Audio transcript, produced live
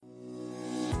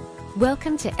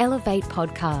Welcome to Elevate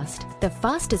Podcast, the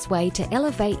fastest way to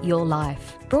elevate your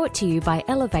life. Brought to you by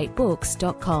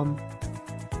elevatebooks.com.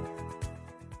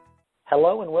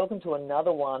 Hello and welcome to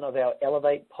another one of our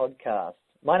Elevate podcasts.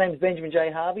 My name is Benjamin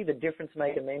J. Harvey, the Difference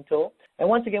Maker Mentor. And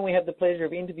once again, we have the pleasure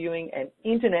of interviewing an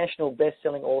international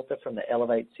best-selling author from the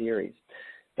Elevate series.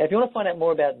 Now, if you want to find out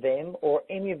more about them or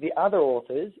any of the other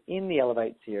authors in the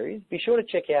Elevate series, be sure to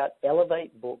check out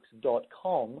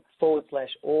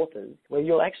elevatebooks.com/authors, where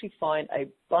you'll actually find a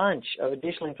bunch of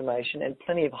additional information and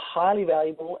plenty of highly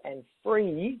valuable and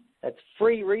free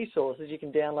resources you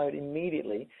can download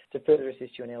immediately to further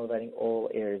assist you in elevating all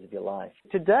areas of your life.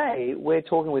 Today, we're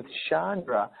talking with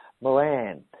Shandra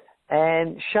Moran.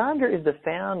 And Shandra is the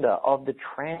founder of the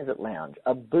Transit Lounge,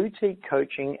 a boutique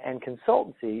coaching and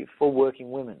consultancy for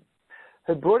working women.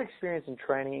 Her broad experience and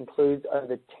training includes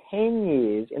over 10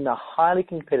 years in the highly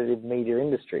competitive media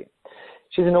industry.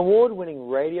 She's an award-winning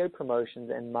radio promotions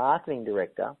and marketing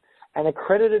director, an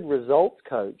accredited results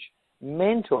coach,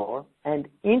 mentor, and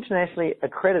internationally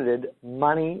accredited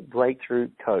money breakthrough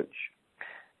coach.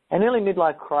 An early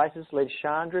midlife crisis led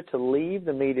Shandra to leave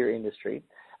the media industry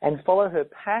and follow her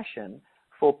passion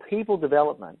for people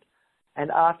development. And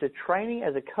after training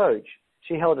as a coach,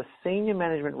 she held a senior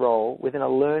management role within a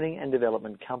learning and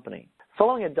development company.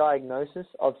 Following a diagnosis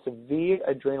of severe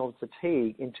adrenal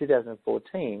fatigue in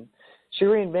 2014, she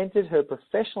reinvented her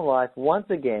professional life once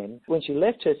again when she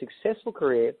left her successful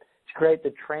career to create the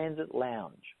Transit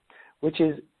Lounge, which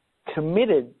is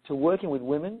committed to working with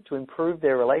women to improve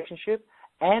their relationship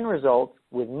and results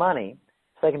with money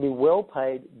so they can be well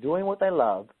paid doing what they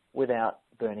love without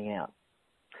burning out.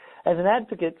 As an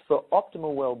advocate for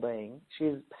optimal well-being, she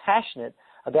is passionate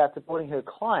about supporting her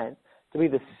clients to be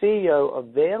the CEO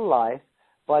of their life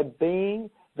by being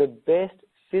the best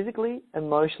physically,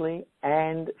 emotionally,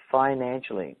 and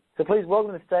financially. So please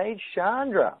welcome to the stage,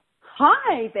 Shandra.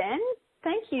 Hi, Ben.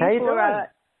 Thank you. How you doing?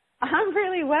 I'm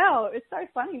really well. It's so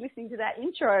funny listening to that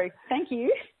intro. Thank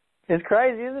you. It's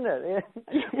crazy, isn't it?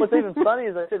 What's even funny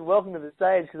is I said welcome to the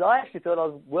stage because I actually thought I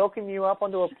was welcoming you up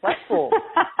onto a platform.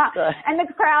 And the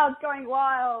crowd's going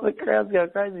wild. The crowd's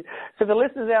going crazy. So the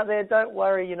listeners out there, don't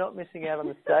worry, you're not missing out on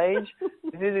the stage.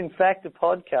 This is in fact a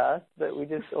podcast, but we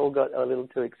just all got a little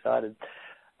too excited.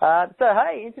 So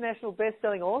hey, international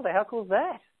best-selling author, how cool is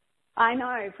that? I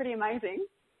know, pretty amazing.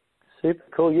 Super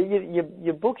cool.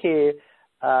 Your book here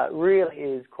really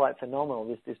is quite phenomenal,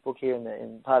 this book here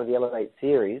in part of the Elevate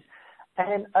series.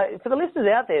 And for the listeners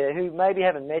out there who maybe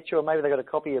haven't met you or maybe they've got a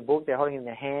copy of your book, they're holding it in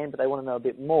their hand, but they want to know a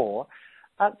bit more,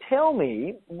 tell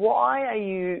me, why are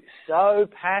you so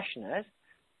passionate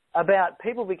about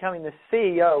people becoming the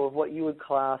CEO of what you would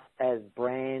class as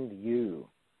brand you?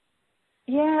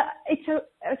 Yeah, it's a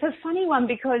funny one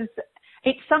because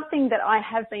it's something that I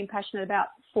have been passionate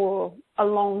about for a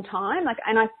long time.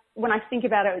 When I think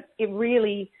about it, it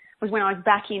really was when I was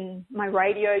back in my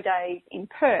radio days in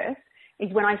Perth,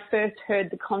 is when I first heard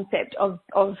the concept of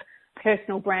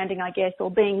personal branding, I guess, or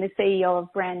being the CEO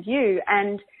of Brand You.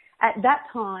 And at that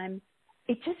time,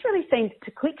 it just really seemed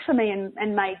to click for me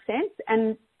and made sense.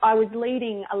 And I was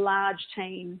leading a large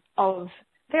team of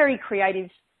very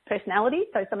creative personalities,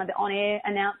 so some of the on-air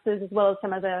announcers as well as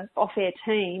some of the off-air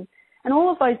team. And all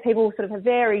of those people sort of have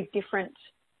very different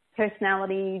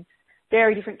personalities,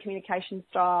 very different communication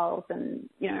styles and,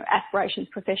 aspirations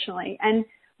professionally. And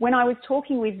when I was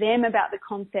talking with them about the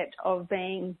concept of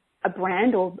being a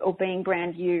brand or being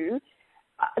brand you,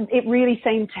 it really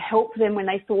seemed to help them when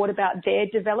they thought about their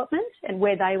development and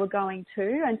where they were going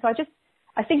to. And so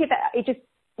I think it just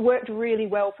worked really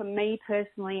well for me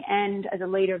personally and as a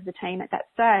leader of the team at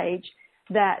that stage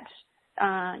that,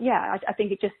 I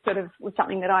think it just sort of was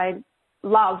something that I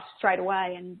loved straight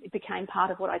away, and it became part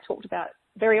of what I talked about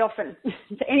very often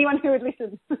to anyone who would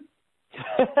listen.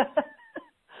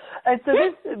 And so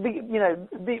this,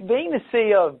 being the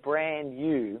CEO of Brand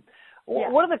You,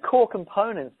 what are the core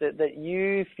components that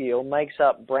you feel makes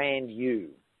up Brand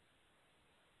You?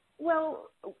 Well,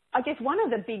 I guess one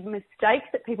of the big mistakes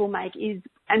that people make is,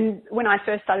 and when I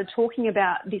first started talking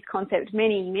about this concept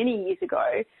many, many years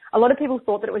ago, a lot of people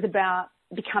thought that it was about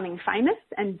becoming famous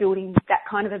and building that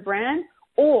kind of a brand,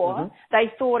 or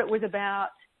they thought it was about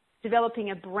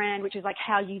developing a brand which is like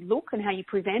how you look and how you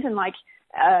present and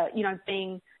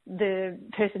being the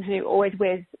person who always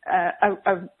wears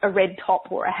a red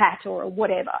top or a hat or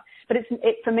whatever. But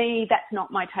for me, that's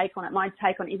not my take on it. My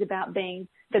take on it is about being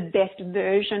the best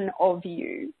version of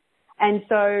you. And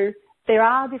so there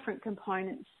are different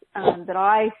components that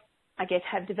I guess,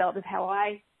 have developed of how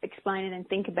I explain it and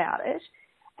think about it.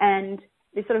 And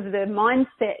the sort of the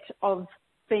mindset of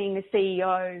being the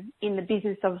CEO in the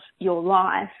business of your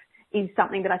life is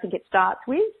something that I think it starts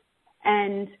with.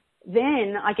 And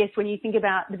then I guess when you think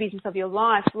about the business of your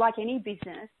life, like any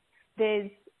business, there's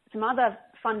some other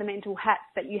fundamental hats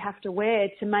that you have to wear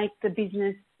to make the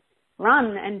business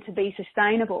run and to be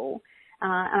sustainable.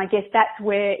 And I guess that's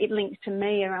where it links to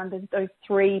me around those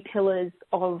 3 pillars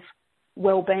of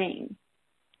well-being.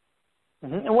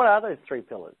 Mm-hmm. And what are those 3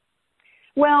 pillars?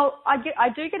 Well, I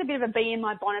do get a bit of a bee in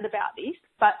my bonnet about this,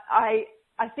 but I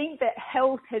think that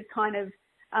health has kind of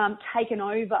taken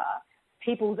over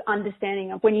people's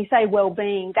understanding of when you say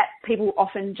well-being, that people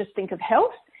often just think of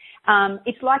health.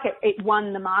 It's like it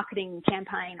won the marketing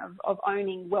campaign of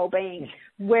owning well-being,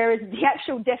 whereas the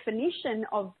actual definition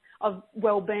of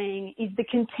well-being is the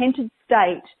contented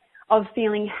state of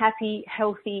feeling happy,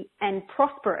 healthy and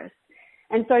prosperous.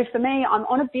 And so for me, I'm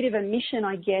on a bit of a mission,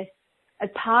 I guess, as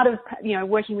part of,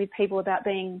 working with people about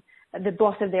being the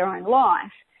boss of their own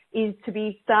life, is to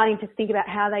be starting to think about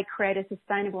how they create a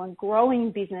sustainable and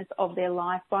growing business of their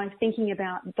life by thinking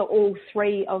about all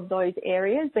 3 of those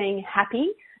areas: being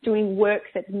happy, doing work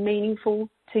that's meaningful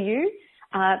to you,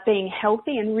 being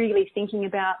healthy and really thinking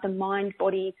about the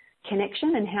mind-body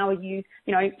connection and how are you,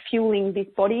 fueling this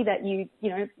body that you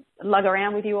lug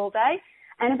around with you all day,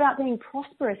 and about being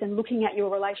prosperous and looking at your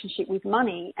relationship with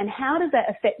money and how does that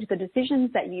affect the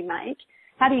decisions that you make.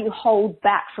 How do you hold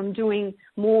back from doing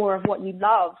more of what you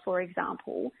love, for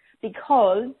example,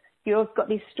 because you've got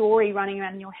this story running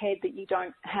around in your head that you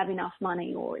don't have enough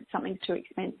money or it's something too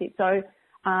expensive. So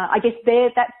I guess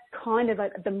that's kind of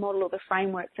the model or the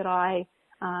framework that I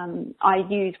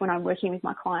use when I'm working with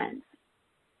my clients.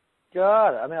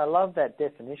 God, I mean, I love that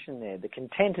definition there, the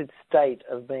contented state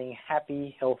of being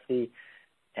happy, healthy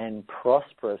and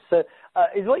prosperous. So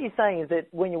is what you're saying is that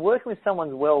when you're working with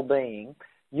someone's well-being,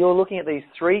 you're looking at these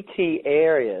 3 key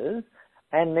areas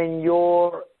and then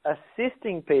you're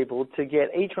assisting people to get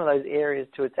each one of those areas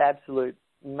to its absolute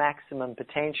maximum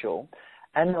potential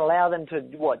and allow them to,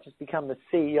 just become the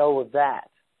CEO of that?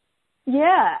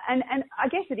 Yeah, and I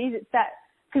guess it's that,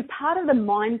 because part of the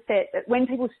mindset that when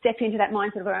people step into that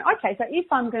mindset of going, okay, so if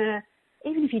I'm going to,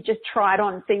 even if you just try it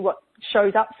on and see what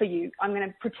shows up for you, I'm going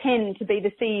to pretend to be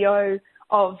the CEO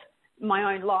of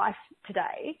my own life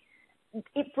today,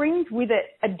 it brings with it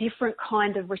a different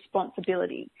kind of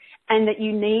responsibility, and that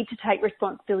you need to take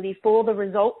responsibility for the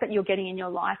results that you're getting in your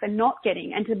life and not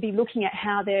getting, and to be looking at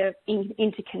how they're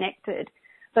interconnected.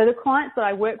 So the clients that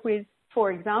I work with,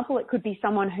 for example, it could be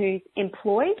someone who's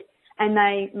employed and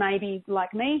they maybe,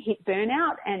 like me, hit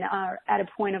burnout and are at a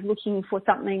point of looking for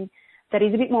something that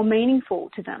is a bit more meaningful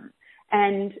to them.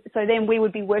 And so then we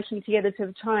would be working together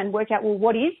to try and work out, well,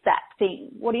 what is that thing?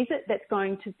 What is it that's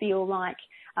going to feel like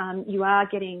you are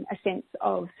getting a sense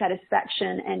of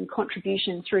satisfaction and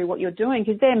contribution through what you're doing?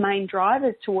 Because they're main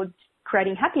drivers towards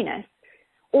creating happiness.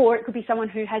 Or it could be someone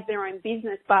who has their own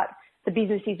business, but the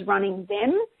business is running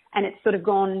them and it's sort of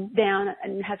gone down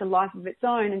and has a life of its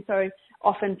own. And so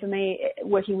often for me,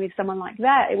 working with someone like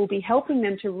that, it will be helping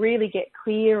them to really get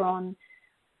clear on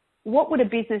what would a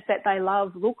business that they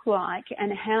love look like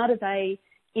and how do they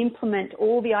implement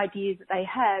all the ideas that they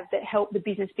have that help the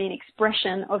business be an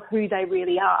expression of who they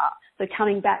really are. So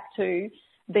coming back to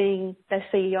being the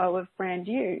CEO of Brand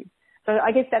You. So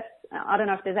I guess I don't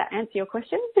know if does that answer your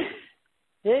question?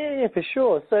 Yeah, for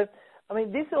sure. So, I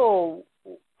mean, this all,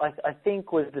 I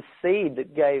think, was the seed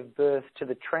that gave birth to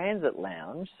the Transit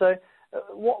Lounge. So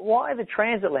why the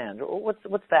Transit Lounge?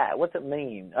 What's that? What's it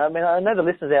mean? I mean, I know the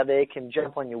listeners out there can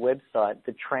jump on your website,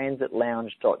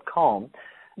 thetransitlounge.com,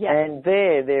 and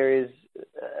there is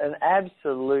an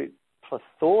absolute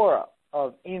plethora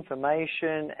of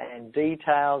information and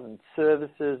details and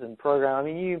services and programs.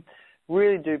 I mean, you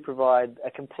really do provide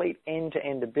a complete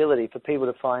end-to-end ability for people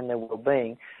to find their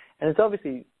well-being, and it's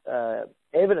obviously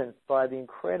evidenced by the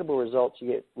incredible results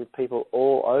you get with people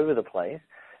all over the place.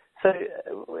 So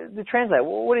the Translate,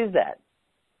 what is that?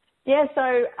 Yeah,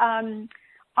 so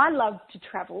I love to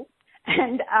travel,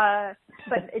 and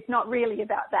but it's not really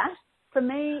about that. For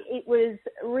me, it was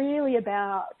really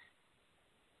about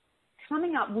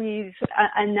coming up with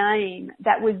a name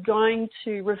that was going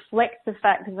to reflect the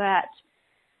fact that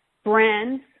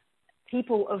brands,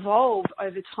 people evolve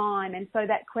over time, and so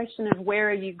that question of where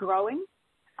are you growing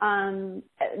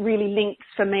really links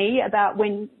for me about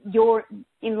when you're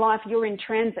in life, you're in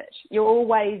transit. You're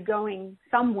always going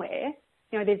somewhere.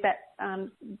 You know, there's that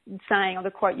saying or the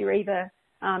quote, you're either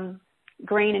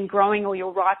green and growing or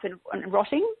you're ripe and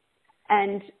rotting.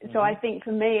 And so I think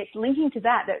for me, it's linking to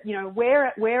that, you know,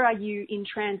 where are you in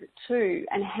transit to,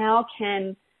 and how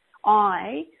can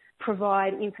I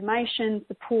provide information,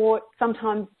 support,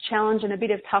 sometimes challenge and a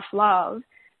bit of tough love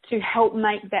to help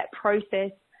make that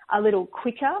process a little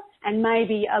quicker and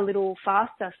maybe a little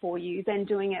faster for you than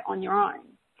doing it on your own.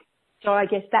 So I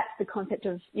guess that's the concept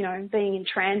of, you know, being in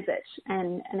transit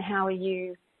and how are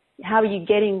you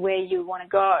getting where you want to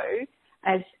go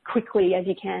as quickly as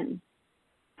you can,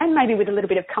 and maybe with a little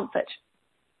bit of comfort.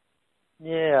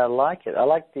 Yeah, I like it. I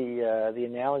like the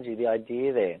analogy, the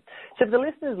idea there. So for the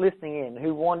listeners listening in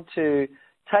who want to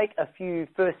take a few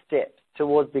first steps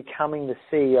towards becoming the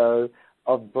CEO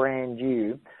of Brand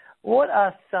You, what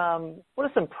are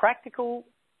some practical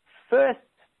first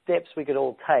steps we could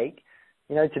all take,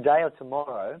 you know, today or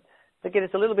tomorrow, to get us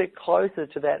a little bit closer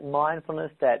to that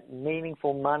mindfulness, that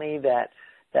meaningful money, that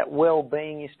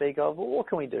well-being you speak of? What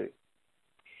can we do?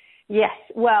 Yes,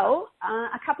 well,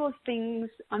 a couple of things.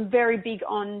 I'm very big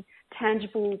on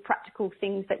tangible, practical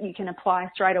things that you can apply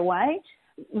straight away.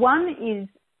 One is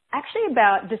actually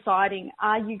about deciding,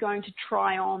 are you going to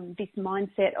try on this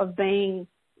mindset of being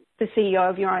the CEO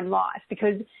of your own life?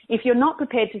 Because if you're not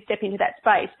prepared to step into that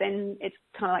space, then it's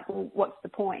kind of like, well, what's the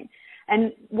point?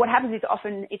 And what happens is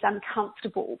often it's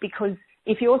uncomfortable, because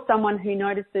if you're someone who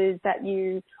notices that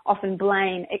you often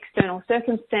blame external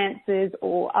circumstances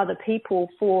or other people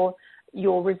for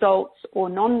your results or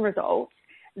non-results,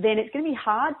 then it's going to be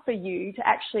hard for you to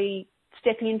actually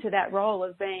step into that role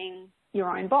of being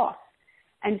your own boss.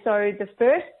 And so the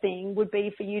first thing would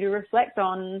be for you to reflect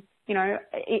on, you know,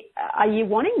 are you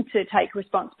wanting to take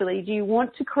responsibility? Do you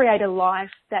want to create a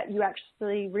life that you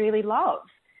actually really love?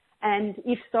 And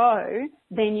if so,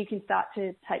 then you can start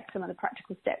to take some of the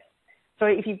practical steps. So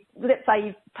if you, let's say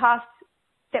you've passed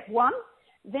step one,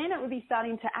 then it would be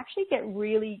starting to actually get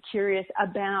really curious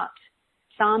about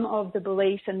some of the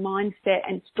beliefs and mindset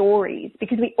and stories,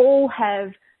 because we all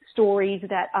have stories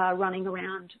that are running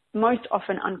around, most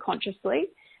often unconsciously,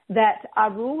 that are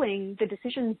ruling the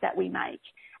decisions that we make.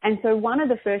 And so one of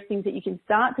the first things that you can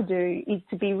start to do is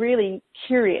to be really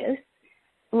curious,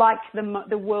 like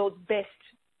the world's best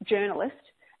journalist,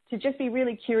 to just be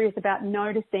really curious about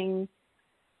noticing,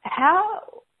 how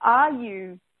are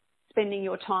you spending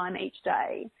your time each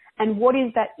day? And what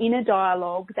is that inner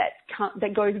dialogue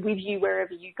that goes with you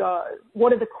wherever you go?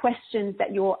 What are the questions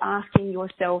that you're asking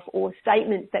yourself, or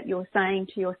statements that you're saying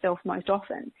to yourself most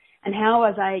often? And how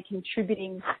are they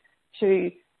contributing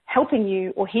to helping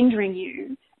you or hindering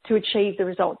you to achieve the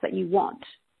results that you want?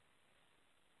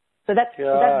 So that's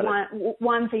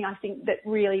one thing I think that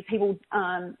really people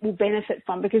will benefit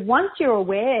from, because once you're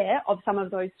aware of some of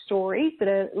those stories that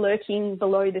are lurking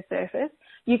below the surface,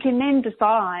 you can then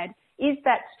decide, is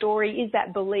that story, is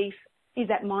that belief, is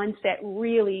that mindset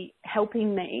really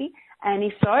helping me? And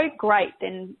if so, great,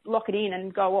 then lock it in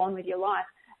and go on with your life.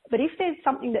 But if there's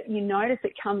something that you notice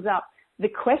that comes up, the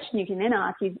question you can then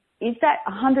ask is that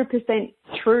 100%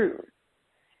 true?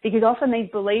 Because often these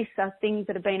beliefs are things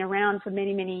that have been around for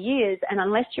many, many years, and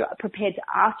unless you're prepared to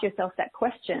ask yourself that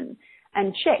question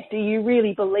and check, do you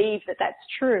really believe that that's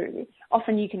true?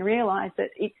 Often you can realise that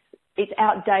it's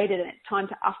outdated and it's time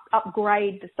to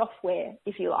upgrade the software,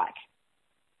 if you like.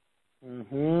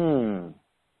 Mm-hmm.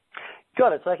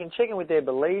 Got it. So they can check in with their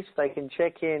beliefs. They can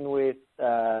check in with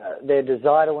their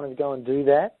desire to want to go and do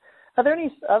that. Are there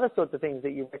any other sorts of things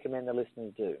that you recommend the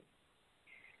listeners do?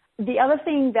 The other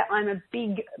thing that I'm a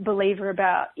big believer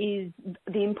about is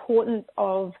the importance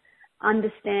of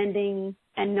understanding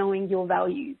and knowing your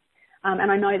values.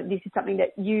 And I know that this is something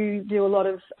that you do a lot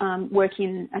of work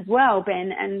in as well,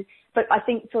 Ben. But I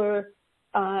think for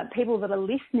people that are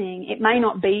listening, it may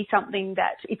not be something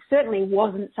that, it certainly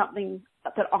wasn't something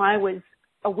that I was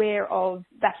aware of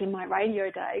back in my radio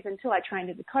days until I trained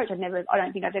as a coach. I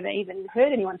don't think I've ever even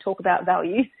heard anyone talk about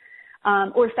values.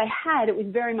 Or if they had, it was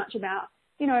very much about,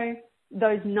 you know,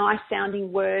 those nice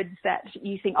sounding words that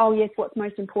you think, oh yes, what's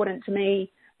most important to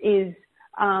me is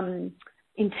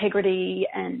integrity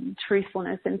and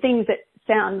truthfulness and things that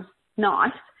sound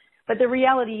nice. But the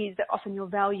reality is that often your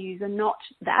values are not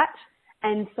that.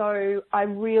 And so I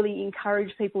really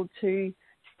encourage people to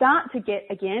start to get,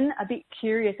 again, a bit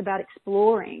curious about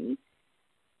exploring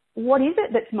what is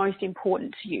it that's most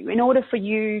important to you in order for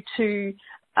you to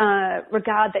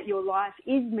regard that your life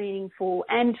is meaningful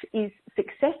and is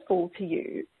successful to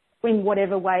you in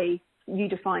whatever way you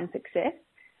define success.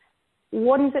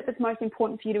 What is it that's most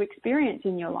important for you to experience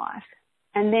in your life?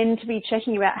 And then to be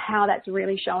checking about how that's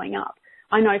really showing up.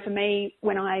 I know for me,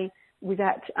 when I was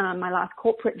at my last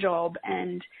corporate job,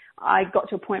 and I got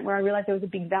to a point where I realized there was a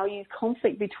big values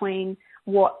conflict between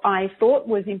what I thought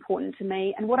was important to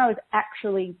me and what I was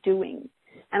actually doing.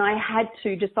 And I had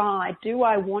to decide, do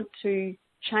I want to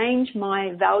change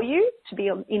my value to be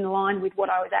in line with what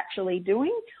I was actually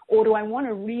doing, or do I want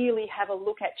to really have a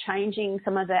look at changing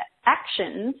some of the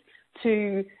actions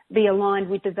to be aligned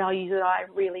with the values that I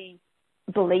really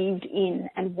believed in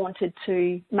and wanted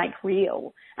to make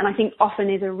real. And I think often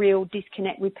there's a real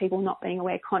disconnect with people not being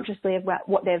aware consciously of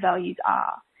what their values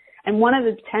are. And one of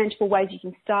the tangible ways you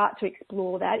can start to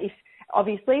explore that, if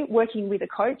obviously working with a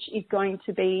coach is going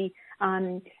to be,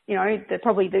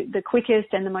 probably the quickest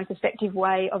and the most effective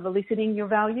way of eliciting your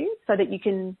values so that you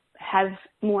can have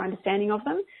more understanding of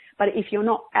them. But if you're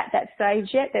not at that stage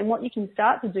yet, then what you can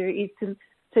start to do is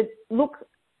to look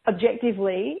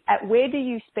objectively at where do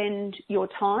you spend your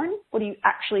time, what do you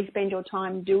actually spend your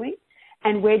time doing,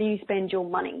 and where do you spend your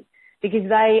money? Because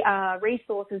they are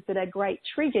resources that are great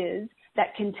triggers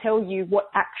that can tell you what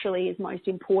actually is most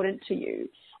important to you.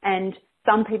 And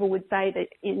some people would say that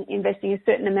in investing a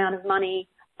certain amount of money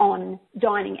on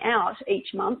dining out each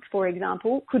month, for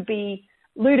example, could be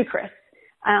ludicrous.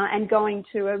 And going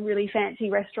to a really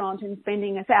fancy restaurant and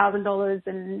spending $1,000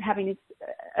 and having this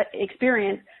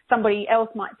experience, somebody else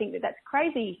might think that that's a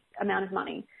crazy amount of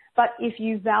money. But if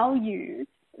you value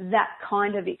that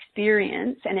kind of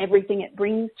experience and everything it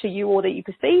brings to you, or that you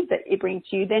perceive that it brings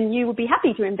to you, then you would be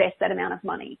happy to invest that amount of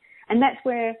money. And that's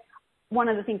where one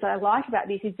of the things that I like about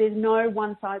this is there's no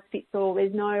one size fits all.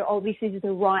 There's no, oh, this is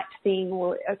the right thing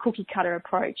or a cookie cutter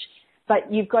approach.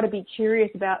 But you've got to be curious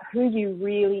about who you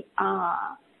really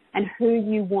are and who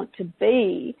you want to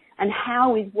be, and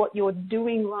how is what you're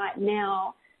doing right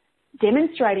now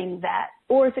demonstrating that,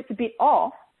 or if it's a bit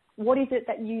off, what is it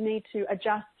that you need to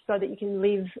adjust so that you can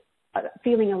live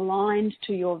feeling aligned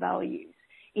to your values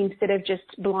instead of just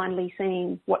blindly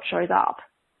seeing what shows up.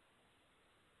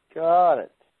 Got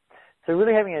it. So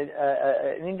really having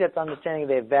an in-depth understanding of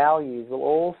their values will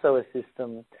also assist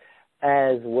them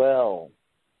as well.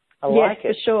 I like it.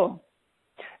 Yes, for sure.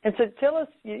 And so tell us,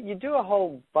 you do a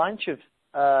whole bunch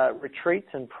of retreats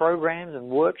and programs and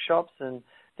workshops, and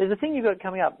there's a thing you've got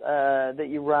coming up that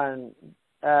you run,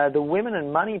 the Women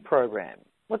and Money program.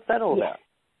 What's that all about?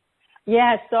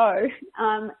 Yeah, so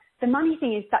the money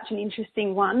thing is such an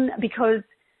interesting one because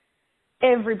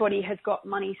everybody has got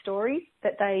money stories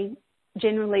that they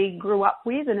generally grew up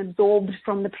with and absorbed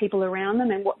from the people around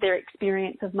them and what their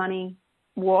experience of money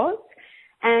was.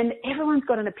 And everyone's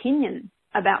got an opinion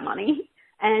about money,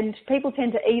 and people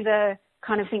tend to either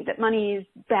kind of think that money is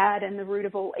bad and the root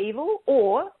of all evil,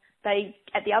 or they,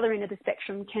 at the other end of the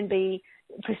spectrum, can be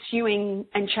pursuing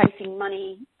and chasing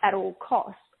money at all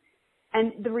costs.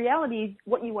 And the reality is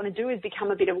what you want to do is become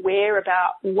a bit aware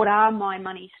about what are my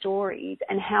money stories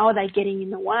and how are they getting in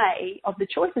the way of the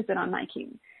choices that I'm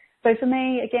making. So for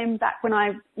me, again, back when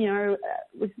I,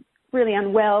 was really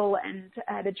unwell and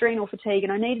had adrenal fatigue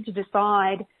and I needed to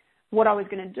decide what I was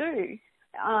going to do,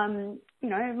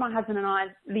 my husband and I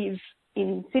live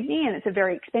in Sydney, and it's a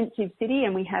very expensive city,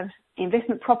 and we have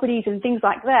investment properties and things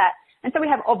like that. And so we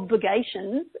have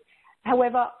obligations.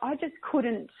 However, I just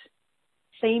couldn't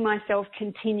see myself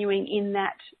continuing in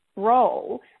that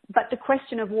role. But the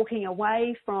question of walking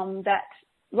away from that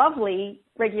lovely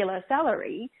regular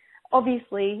salary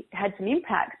obviously had some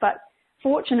impact. But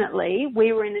fortunately,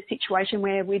 we were in a situation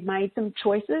where we'd made some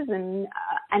choices and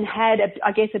had,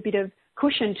 a bit of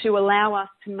cushion to allow us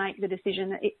to make the decision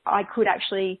that I could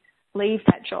actually leave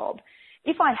that job.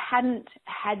 If I hadn't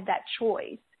had that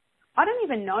choice, I don't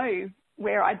even know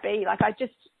where I'd be.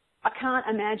 I can't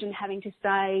imagine having to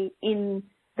stay in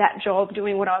that job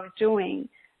doing what I was doing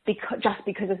just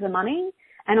because of the money.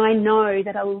 And I know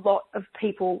that a lot of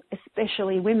people,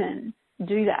 especially women,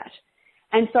 do that.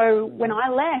 And so when I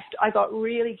left, I got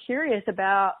really curious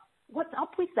about what's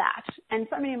up with that. And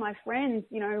so many of my friends,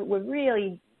 were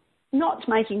really not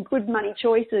making good money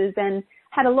choices and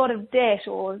had a lot of debt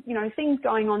or, things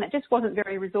going on that just wasn't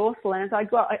very resourceful. And as I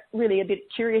got really a bit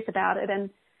curious about it, and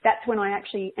that's when I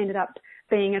actually ended up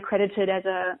being accredited as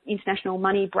a international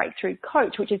money breakthrough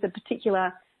coach, which is a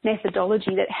particular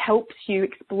methodology that helps you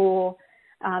explore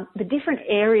the different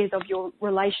areas of your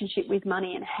relationship with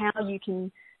money and how you can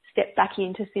step back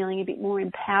into feeling a bit more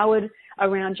empowered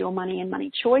around your money and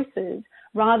money choices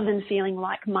rather than feeling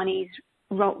like money's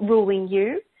ruling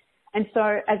you. And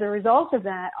so as a result of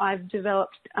that, I've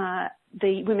developed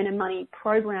the Women and Money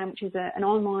program, which is an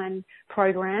online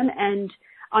program, and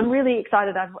I'm really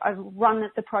excited. I've run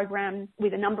the program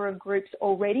with a number of groups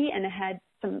already and had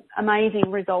some amazing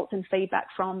results and feedback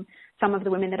from some of the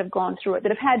women that have gone through it,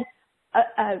 that have had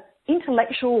a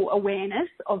intellectual awareness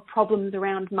of problems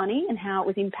around money and how it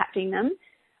was impacting them,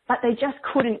 but they just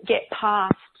couldn't get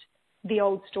past the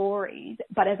old stories.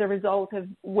 But as a result of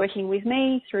working with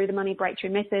me through the Money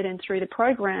Breakthrough Method and through the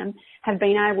program, have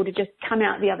been able to just come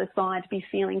out the other side to be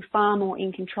feeling far more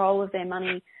in control of their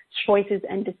money choices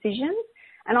and decisions.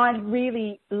 And I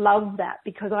really love that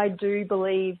because I do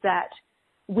believe that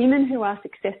women who are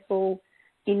successful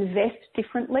invest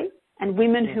differently, and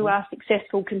women who are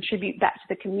successful contribute back to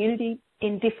the community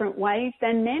in different ways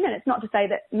than men. And it's not to say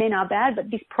that men are bad,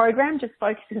 but this program just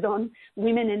focuses on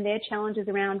women and their challenges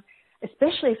around,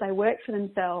 especially if they work for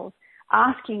themselves,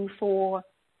 asking for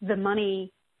the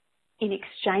money in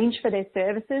exchange for their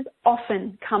services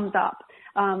often comes up,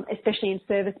 especially in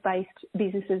service-based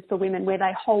businesses for women where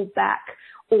they hold back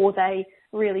or they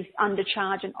really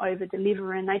undercharge and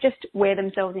over-deliver and they just wear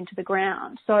themselves into the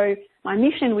ground. So my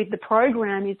mission with the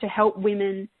program is to help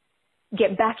women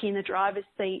get back in the driver's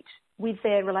seat with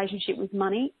their relationship with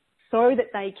money so that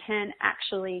they can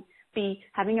actually be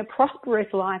having a prosperous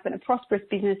life and a prosperous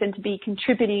business and to be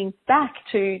contributing back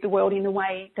to the world in the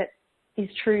way that is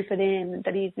true for them,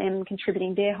 that is them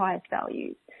contributing their highest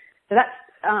values. So that's,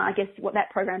 I guess, what that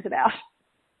program's about.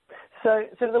 So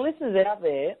the listeners out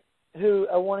there who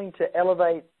are wanting to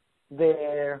elevate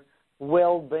their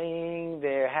well-being,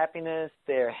 their happiness,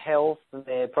 their health, and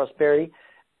their prosperity,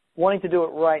 wanting to do it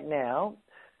right now,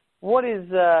 what is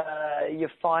your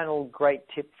final great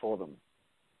tip for them?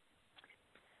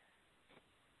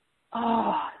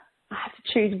 Oh, I have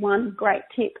to choose one great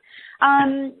tip.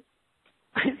 I'm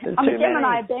a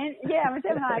Gemini, Ben. Yeah, I'm a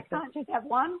Gemini. I can't just have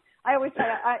one. I always say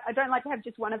I don't like to have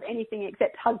just one of anything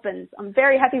except husbands. I'm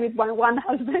very happy with one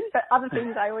husband, but other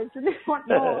things I always just want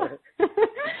more.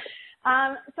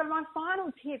 So my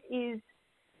final tip is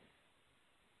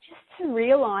just to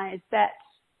realise that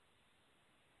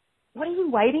what are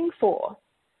you waiting for?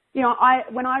 You know,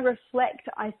 when I reflect,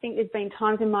 I think there's been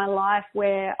times in my life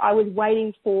where I was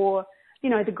waiting for, you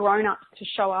know, the grown-ups to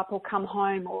show up or come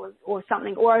home or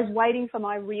something, or I was waiting for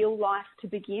my real life to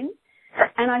begin.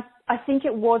 And I think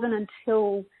it wasn't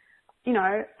until, you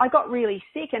know, I got really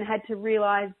sick and had to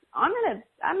realise I'm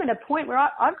at a point where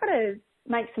I've got to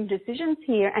make some decisions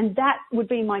here. And that would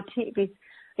be my tip is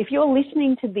if you're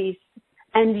listening to this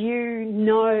and you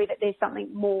know that there's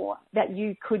something more that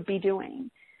you could be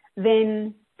doing,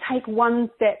 then take one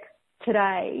step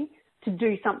today to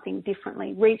do something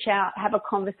differently. Reach out, have a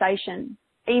conversation,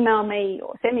 email me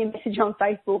or send me a message on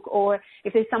Facebook, or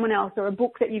if there's someone else or a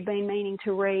book that you've been meaning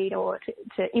to read or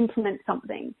to implement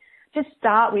something. Just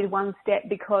start with one step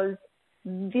because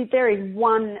there is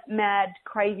one mad,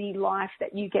 crazy life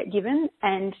that you get given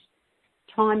and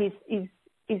time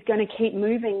is going to keep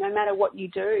moving no matter what you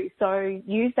do. So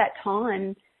use that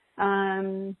time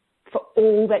for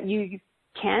all that you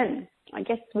can, I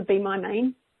guess would be my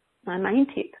main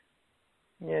tip.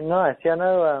 Yeah, nice. Yeah, I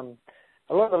know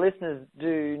a lot of the listeners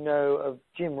do know of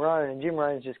Jim Rohn, and Jim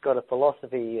Rohn's just got a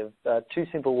philosophy of two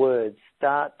simple words: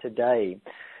 start today.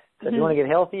 So if you want to get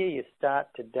healthier, you start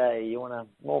today. You want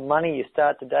more money, you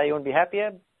start today. You want to be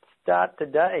happier, start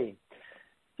today.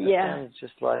 Yeah. It sounds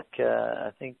just like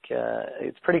I think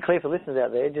it's pretty clear for listeners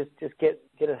out there. Just get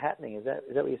it happening. Is that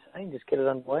what you're saying? Just get it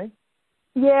underway.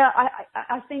 Yeah,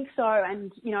 I think so.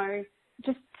 And you know,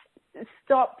 just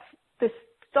stop the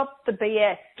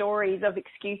BS stories of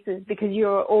excuses because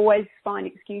you'll always find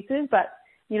excuses. But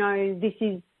you know, this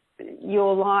is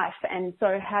your life, and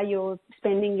so how you're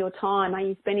spending your time. Are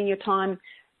you spending your time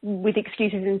with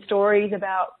excuses and stories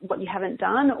about what you haven't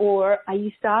done, or are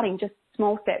you starting just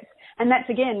small steps? And that's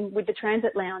again with the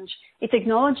Transit Lounge. It's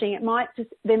acknowledging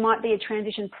there might be a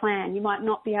transition plan. You might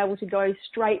not be able to go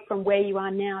straight from where you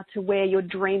are now to where your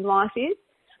dream life is,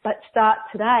 but start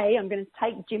today. I'm going to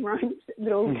take Jim Rohn's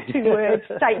little 2-word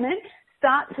statement.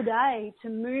 Start today to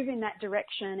move in that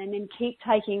direction, and then keep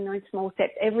taking those small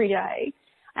steps every day,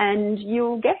 and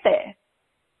you'll get there.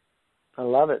 I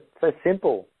love it. So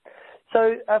simple.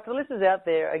 So for the listeners out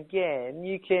there, again,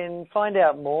 you can find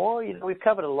out more. You know, we've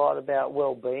covered a lot about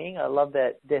well-being. I love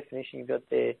that definition you've got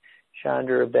there,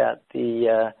 Shandra, about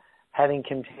the having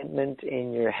contentment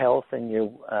in your health and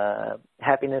your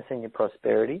happiness and your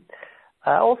prosperity.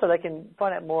 Also, they can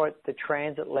find out more at the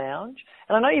Transit Lounge.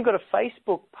 And I know you've got a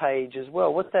Facebook page as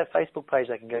well. What's that Facebook page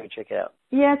they can go check out?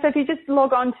 Yeah, so if you just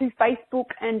log on to Facebook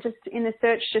and just in the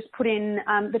search, just put in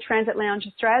the Transit Lounge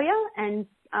Australia and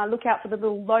look out for the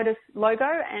little Lotus logo,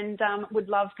 and would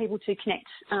love people to connect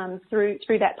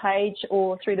through that page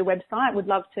or through the website. Would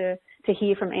love to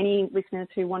hear from any listeners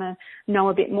who want to know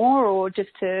a bit more, or just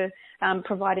to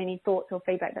provide any thoughts or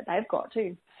feedback that they've got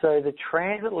too. So the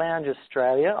Transit Lounge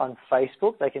Australia on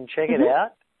Facebook, they can check it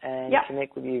out and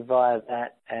connect with you via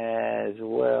that as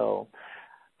well.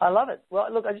 I love it.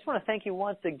 Well, look, I just want to thank you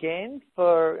once again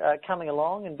for coming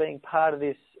along and being part of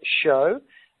this show.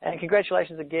 And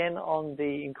congratulations again on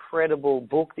the incredible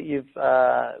book that you've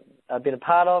been a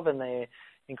part of and the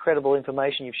incredible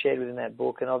information you've shared within that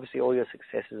book, and obviously all your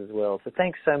successes as well. So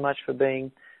thanks so much for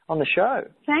being on the show.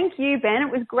 Thank you, Ben.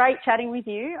 It was great chatting with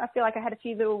you. I feel like I had a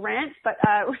few little rants, but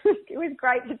it was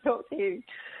great to talk to you.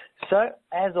 So,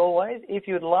 as always, if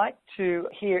you'd like to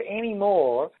hear any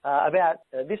more about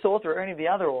this author or any of the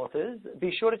other authors,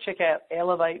 be sure to check out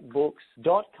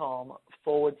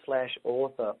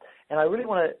elevatebooks.com/author. And I really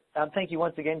want to thank you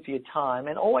once again for your time.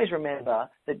 And always remember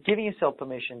that giving yourself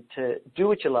permission to do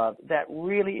what you love, that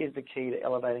really is the key to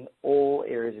elevating all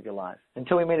areas of your life.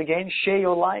 Until we meet again, share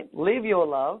your light, live your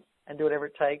love, and do whatever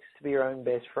it takes to be your own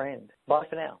best friend. Bye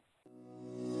for now.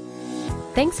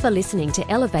 Thanks for listening to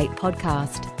Elevate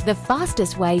Podcast, the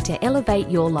fastest way to elevate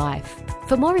your life.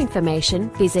 For more information,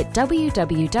 visit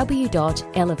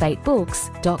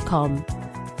www.elevatebooks.com.